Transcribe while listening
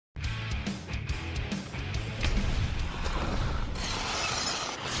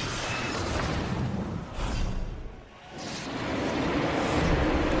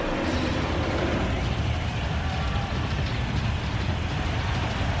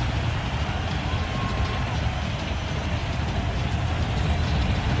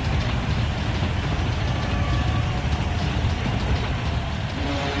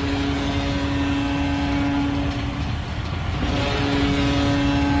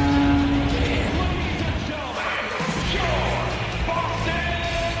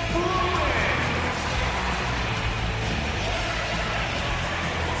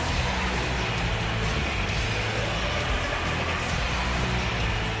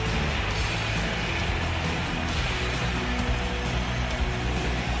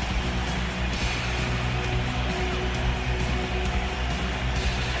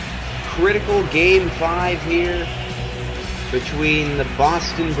critical Game 5 here between the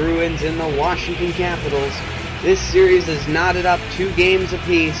Boston Bruins and the Washington Capitals. This series is knotted up 2 games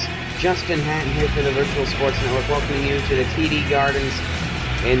apiece. Justin Hatton here for the Virtual Sports Network, welcoming you to the TD Gardens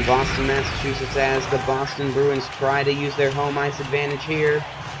in Boston, Massachusetts, as the Boston Bruins try to use their home ice advantage here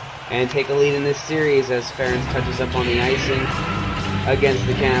and take a lead in this series as Ferentz touches up on the icing against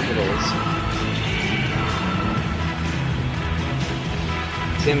the Capitals.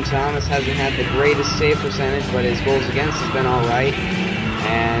 Tim Thomas hasn't had the greatest save percentage, but his goals against has been all right.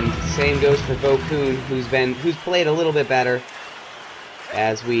 And same goes for Bo Kuhn, who's played a little bit better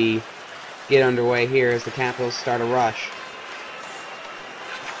as we get underway here as the Capitals start a rush.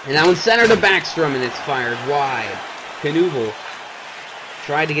 And that one's centered to Backstrom, and it's fired wide. Knuble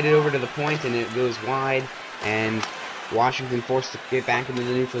tried to get it over to the point, and it goes wide, and Washington forced to get back into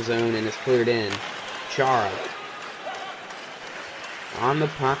the neutral zone, and it's cleared in. Chara on the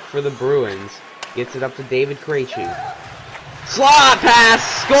puck for the Bruins, gets it up to David Krejci. Slot pass,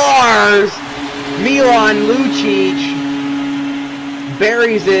 scores! Milan Lucic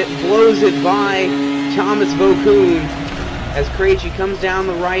buries it, blows it by Thomas Vokoun as Krejci comes down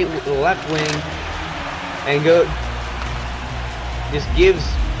the left wing and just gives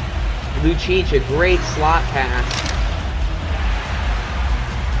Lucic a great slot pass.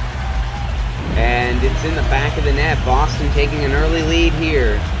 And it's in the back of the net. Boston taking an early lead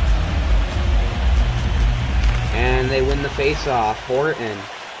here. And they win the face-off. Horton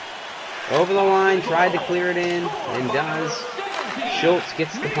over the line, tried to clear it in, and does. Schultz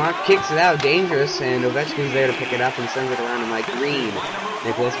gets the puck, kicks it out, dangerous, and Ovechkin's there to pick it up and sends it around to Mike Green.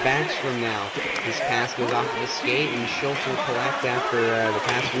 Nicholas Backstrom now. His pass goes off of his skate, and Schultz will collect after the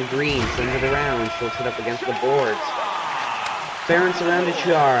pass from Green. Sends it around. Schultz it up against the boards. Ferentz around to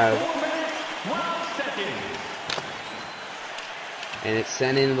Chara. And it's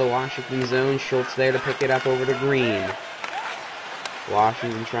sent into the Washington zone. Schultz there to pick it up over to Green.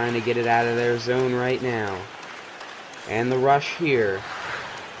 Washington trying to get it out of their zone right now. And the rush here.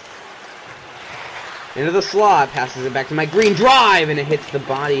 Into the slot. Passes it back to Mike Green. Drive! And it hits the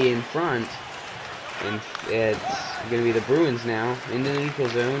body in front. And it's going to be the Bruins now. Into the neutral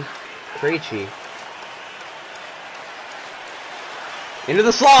zone. Krejci. Into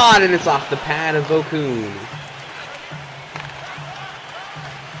the slot! And it's off the pad of Vokoun.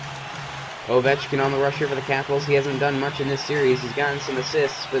 Ovechkin on the rush here for the Capitals. He hasn't done much in this series. He's gotten some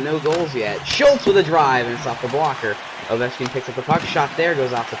assists, but no goals yet. Schultz with a drive, and it's off the blocker. Ovechkin picks up the puck. Shot there,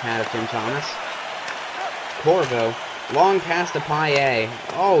 goes off the pad of Tim Thomas. Corvo, long pass to Paille.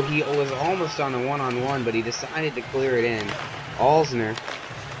 Oh, he was almost on a one-on-one, but he decided to clear it in. Alzner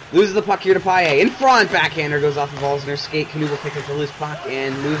loses the puck here to Paille. In front, backhander goes off of Alzner's skate. Knuble picks up the loose puck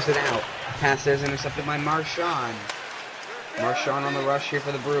and moves it out. Pass there is intercepted by Marchand. Marchand on the rush here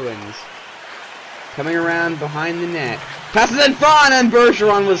for the Bruins. Coming around behind the net. Passes in front, and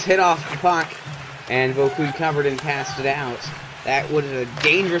Bergeron was hit off the puck. And Vokoun covered and passed it out. That was a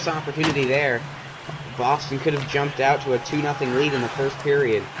dangerous opportunity there. Boston could have jumped out to a 2-0 lead in the first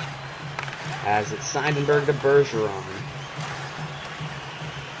period. As it's Seidenberg to Bergeron.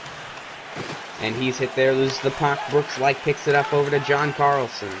 And he's hit there, loses the puck. Brooks Like picks it up over to John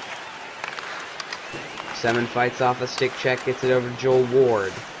Carlson. Seven fights off a stick check, gets it over to Joel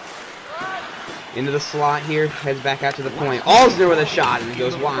Ward. Into the slot here, heads back out to the point. Alzner with a shot, and it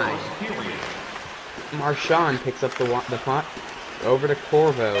goes wide. Marchand picks up the puck. Over to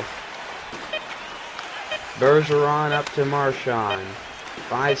Corvo. Bergeron up to Marchand.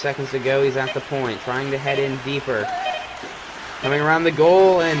 5 seconds to go, he's at the point, trying to head in deeper. Coming around the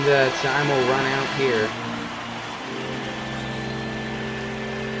goal, and time will run out here.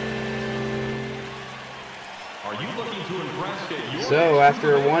 So,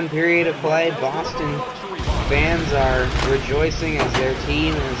 after one period of play, Boston fans are rejoicing as their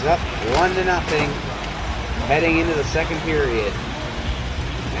team is up 1-0, heading into the second period.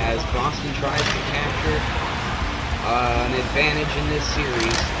 As Boston tries to capture an advantage in this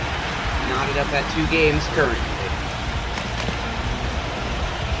series, knotted up at 2 games currently.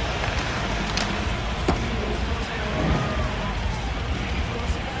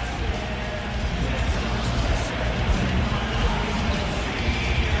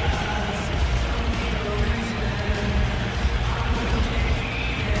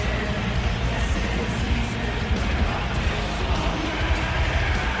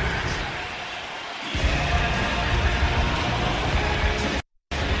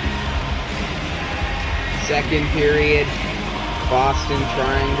 Second period, Boston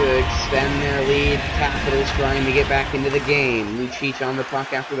trying to extend their lead, Capitals trying to get back into the game. Lucic on the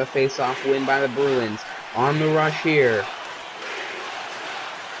puck after the face-off win by the Bruins. On the rush here.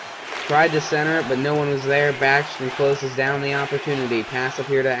 tried to center it, but no one was there. Backstrom closes down the opportunity. Pass up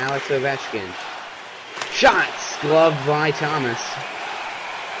here to Alex Ovechkin. Shots! Gloved by Thomas.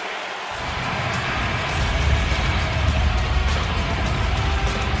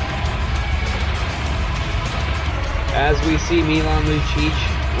 As we see Milan Lucic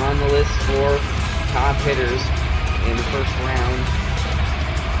on the list for top hitters in the first round.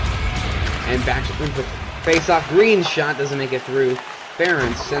 And Backstrom with face-off. Green's shot doesn't make it through.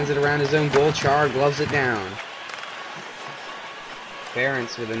 Ference sends it around his own goal. Chara gloves it down.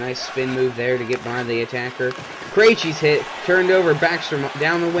 Ference with a nice spin move there to get by the attacker. Krejci's hit, turned over. Backstrom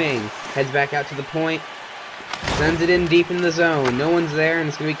down the wing. Heads back out to the point. Sends it in deep in the zone. No one's there, and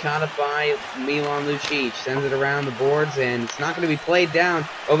it's going to be caught up by Milan Lucic. Sends it around the boards, and it's not going to be played down.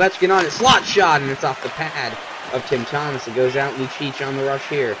 Ovechkin on it. Slot shot, and it's off the pad of Tim Thomas. It goes out. Lucic on the rush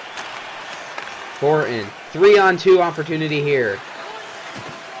here. Horton. 3-on-2 opportunity here.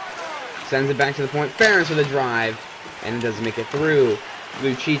 Sends it back to the point. Ference with a drive, and it doesn't make it through.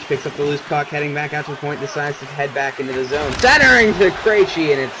 Lucic picks up the loose puck, heading back out to the point, decides to head back into the zone. Centering to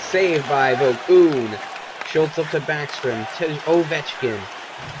Krejci, and it's saved by Vokoun. Schultz up to Backstrom, to Ovechkin.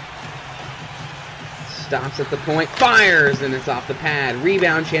 Stops at the point, fires, and it's off the pad.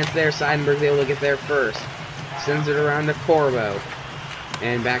 Rebound chance there. Seidenberg's able to get there first. Sends it around to Corvo.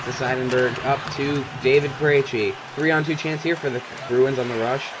 And back to Seidenberg, up to David Krejci. 3-on-2 chance here for the Bruins on the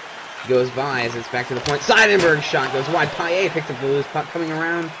rush. Goes by as it's back to the point. Seidenberg's shot goes wide. Paillet picks up the loose puck, coming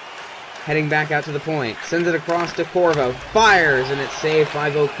around, heading back out to the point. Sends it across to Corvo. Fires, and it's saved by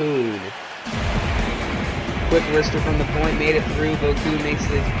Vokoun. Quick wrister from the point, made it through. Vokoun makes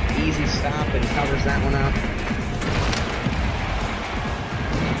the easy stop and covers that one up.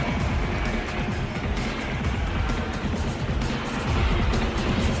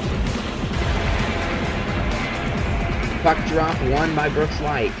 Puck drop won by Brooks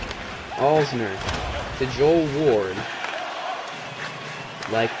Light. Alsner to Joel Ward.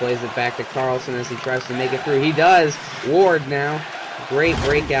 Like plays it back to Carlson as he tries to make it through. He does. Ward now. Great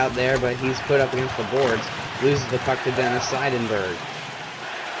breakout there, but he's put up against the boards. Loses the puck to Dennis Seidenberg.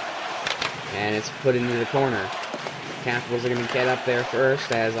 And it's put into the corner. Capitals are going to get up there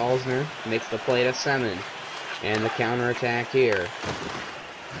first as Alsner makes the play to Semin. And the counterattack here.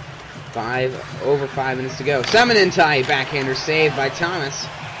 Over 5 minutes to go. Semin in tight. Backhander saved by Thomas.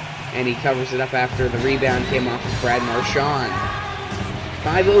 And he covers it up after the rebound came off of Brad Marchand.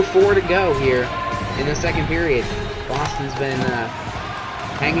 5:04 to go here in the second period. Boston's been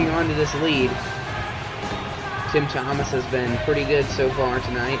hanging on to this lead. Tim Thomas has been pretty good so far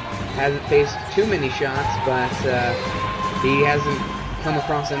tonight. Hasn't faced too many shots, but he hasn't come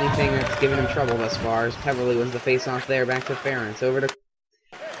across anything that's given him trouble thus far. As Peverly was the face-off there. Back to Ference. Over to...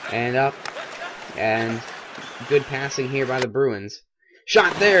 and up. And good passing here by the Bruins.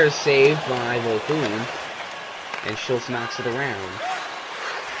 Shot there is saved by Vokoun. And Schultz knocks it around.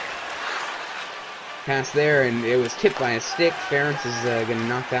 Pass there, and it was tipped by a stick. Ference is going to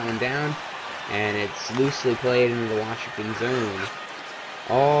knock that one down. And it's loosely played into the Washington zone.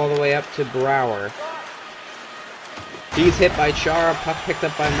 All the way up to Brouwer. He's hit by Chara. Puck picked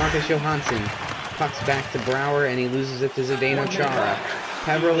up by Marcus Johansson. Puck's back to Brouwer, and he loses it to Zdeno Chara.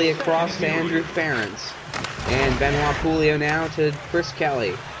 Peverly across to Andrew Ference. And Benoit Pouliot now to Chris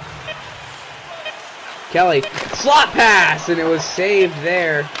Kelly. Kelly, slot pass, and it was saved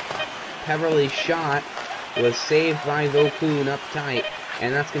there. Peverly's shot was saved by Vokoun up tight.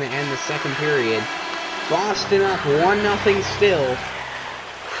 And that's going to end the second period. Boston up 1-0 still.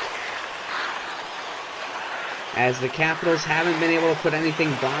 As the Capitals haven't been able to put anything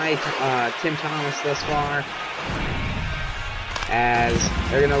by Tim Thomas thus far. As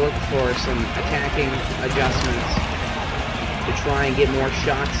they're going to look for some attacking adjustments to try and get more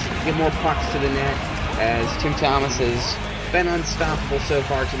shots, get more pucks to the net, as Tim Thomas has been unstoppable so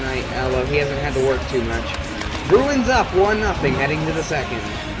far tonight, although he hasn't had to work too much. Bruins up 1-0 heading to the second.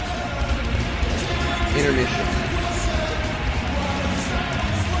 Intermission.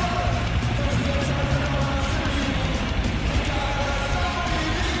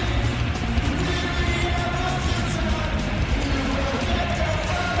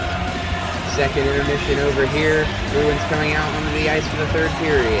 Second intermission over here. Bruins coming out onto the ice for the third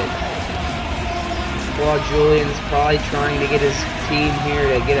period. Claude Julien's probably trying to get his team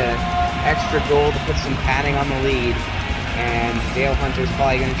here to get an extra goal to put some padding on the lead. And Dale Hunter's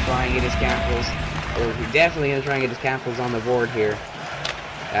probably going to try and get his Capitals, or definitely going to try and get his Capitals on the board here,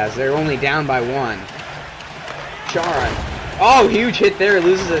 as they're only down by 1. Chara. Oh, huge hit there.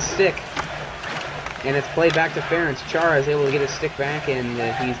 Loses a stick. And it's played back to Ference. Chara is able to get his stick back, and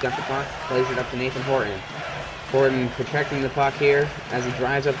he's got the puck. Plays it up to Nathan Horton. Horton protecting the puck here as he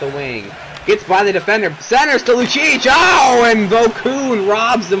drives up the wing. Gets by the defender. Centers to Lucic. Oh, and Vokoun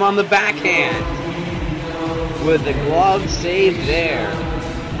robs him on the backhand. With the glove save there.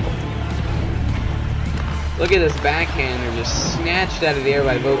 Look at this backhander just snatched out of the air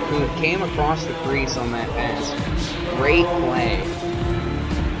by Vokoun. Came across the crease on that pass. Great play.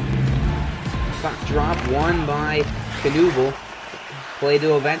 Puck drop won by Knuble. Play to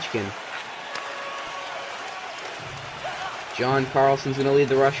Ovechkin. John Carlson's going to lead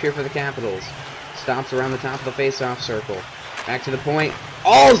the rush here for the Capitals. Stops around the top of the face-off circle. Back to the point.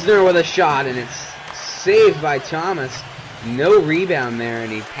 Alsner with a shot, and it's saved by Thomas. No rebound there,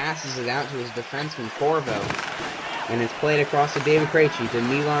 and he passes it out to his defenseman, Corvo. And it's played across to David Krejci, to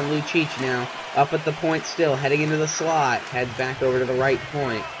Milan Lucic now. Up at the point still, heading into the slot. Heads back over to the right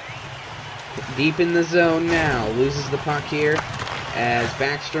point. Deep in the zone now. Loses the puck here as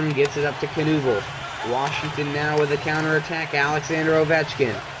Backstrom gets it up to Knuble. Washington now with a counterattack. Alexander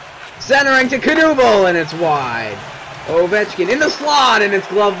Ovechkin. Centering to Knuble, and it's wide. Ovechkin in the slot, and it's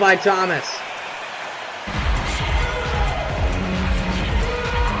gloved by Thomas.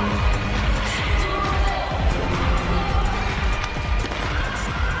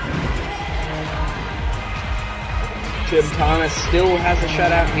 Tim Thomas still has a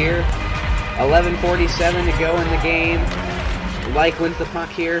shutout here. 11:47 to go in the game. Like wins the puck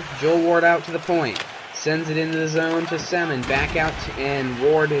here. Joel Ward out to the point. Sends it into the zone to Semin. Back out, and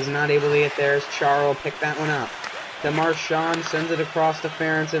Ward is not able to get there as Charo picked that one up. To Marchand, sends it across to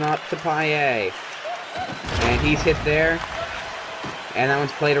Ferentz and up to Payet. And he's hit there. And that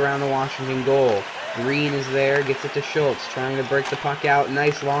one's played around the Washington goal. Green is there, gets it to Schultz, trying to break the puck out.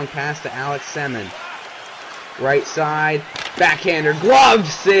 Nice long pass to Alex Semin. Right side, backhander, glove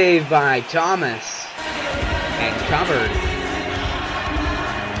save by Thomas. And covered.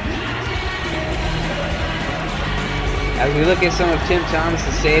 As we look at some of Tim Thomas'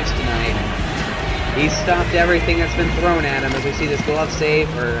 saves tonight, he's stopped everything that's been thrown at him. As we see this glove save,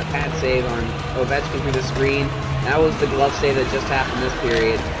 or a pad save on Ovechkin through the screen. That was the glove save that just happened this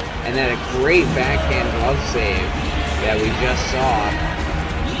period. And then a great backhand glove save that we just saw.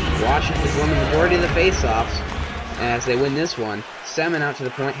 Washington's won the majority of the faceoffs as they win this one. Semin out to the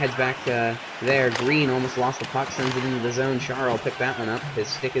point, heads back to there. Green almost lost the puck, sends it into the zone. Charo picked that one up. His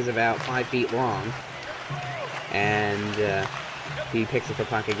stick is about 5 feet long. And he picks up the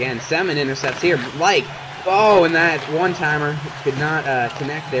puck again. Semin intercepts here. Like, oh, and that one-timer could not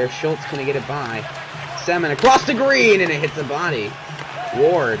connect there. Schultz going to get it by. Semin across the green, and it hits the body.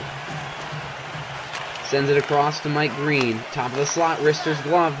 Ward sends it across to Mike Green. Top of the slot, wrister's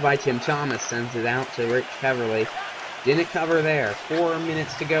glove by Tim Thomas. Sends it out to Rich Peverly. Didn't cover there. 4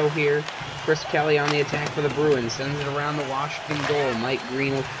 minutes to go here. Chris Kelly on the attack for the Bruins. Sends it around the Washington goal. Mike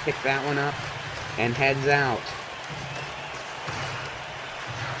Green will pick that one up and heads out.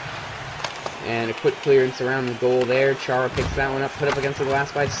 And a quick clearance around the goal there. Chara picks that one up, put up against the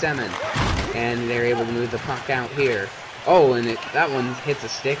glass by Semin. And they're able to move the puck out here. Oh, and that one hits a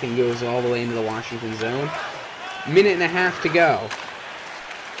stick and goes all the way into the Washington zone. Minute and a half to go.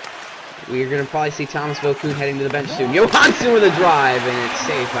 We're going to probably see Thomas Vokoun heading to the bench soon. Johansson with a drive, and it's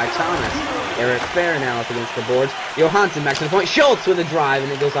saved by Thomas. Eric Fair now up against the boards. Johansson back to the point. Schultz with a drive,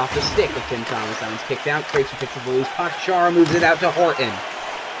 and it goes off the stick of Tim Thomas. That one's kicked out. Krejci picks up the loose puck. Chara moves it out to Horton.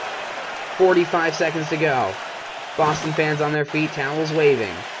 45 seconds to go. Boston fans on their feet, towels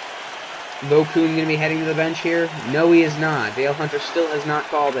waving. Vokoun going to be heading to the bench here? No, he is not. Dale Hunter still has not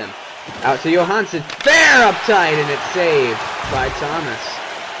called him. Out to Johansson. Fair up tight, and it's saved by Thomas.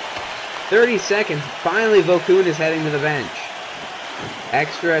 30 seconds. Finally, Vokoun is heading to the bench.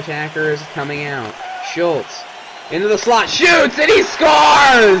 Extra attacker is coming out. Schultz into the slot. Shoots, and he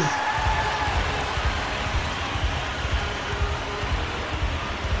scores!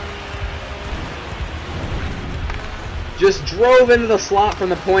 Just drove into the slot from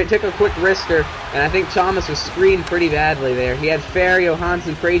the point, took a quick wrister, and I think Thomas was screened pretty badly there. He had Fair,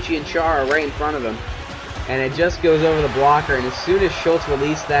 Johansson, Krejci, and Chara right in front of him. And it just goes over the blocker, and as soon as Schultz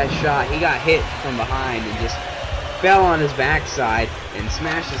released that shot, he got hit from behind and just fell on his backside and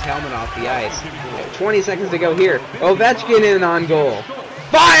smashed his helmet off the ice. 20 seconds to go here. Ovechkin in on goal.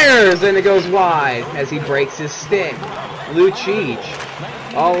 Fires, and it goes wide as he breaks his stick. Lucic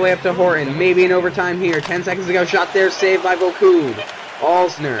all the way up to Horton. Maybe in overtime here. 10 seconds to go. Shot there, saved by Vokoun.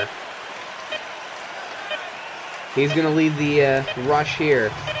 Alsner. He's going to lead the rush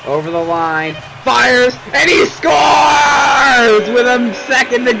here. Over the line. Fires, and he scores with a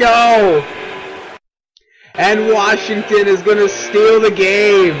second to go. And Washington is going to steal the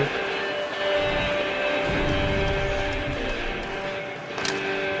game.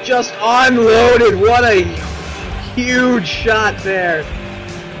 Just unloaded. What a Huge shot there.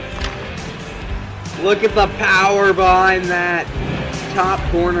 Look at the power behind that. Top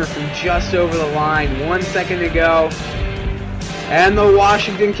corner from just over the line. 1 second to go. And the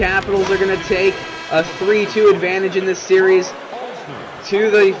Washington Capitals are going to take a 3-2 advantage in this series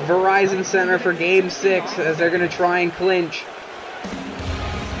to the Verizon Center for Game 6 as they're going to try and clinch,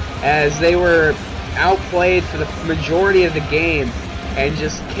 as they were outplayed for the majority of the game and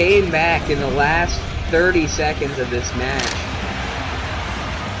just came back in the last 30 seconds of this match.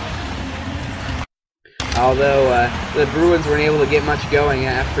 Although the Bruins weren't able to get much going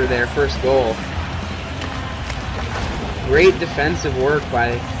after their first goal. Great defensive work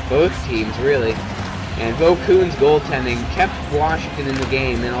by both teams, really. And Bo Kuhn's goaltending kept Washington in the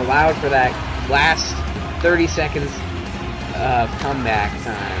game and allowed for that last 30 seconds of comeback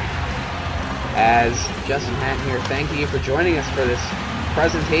time. As JHatin here, thank you for joining us for this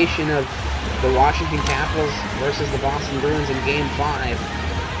presentation of the Washington Capitals versus the Boston Bruins in Game 5.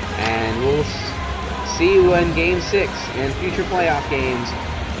 And we'll see you in Game 6 and future playoff games.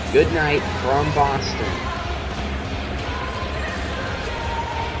 Good night from Boston.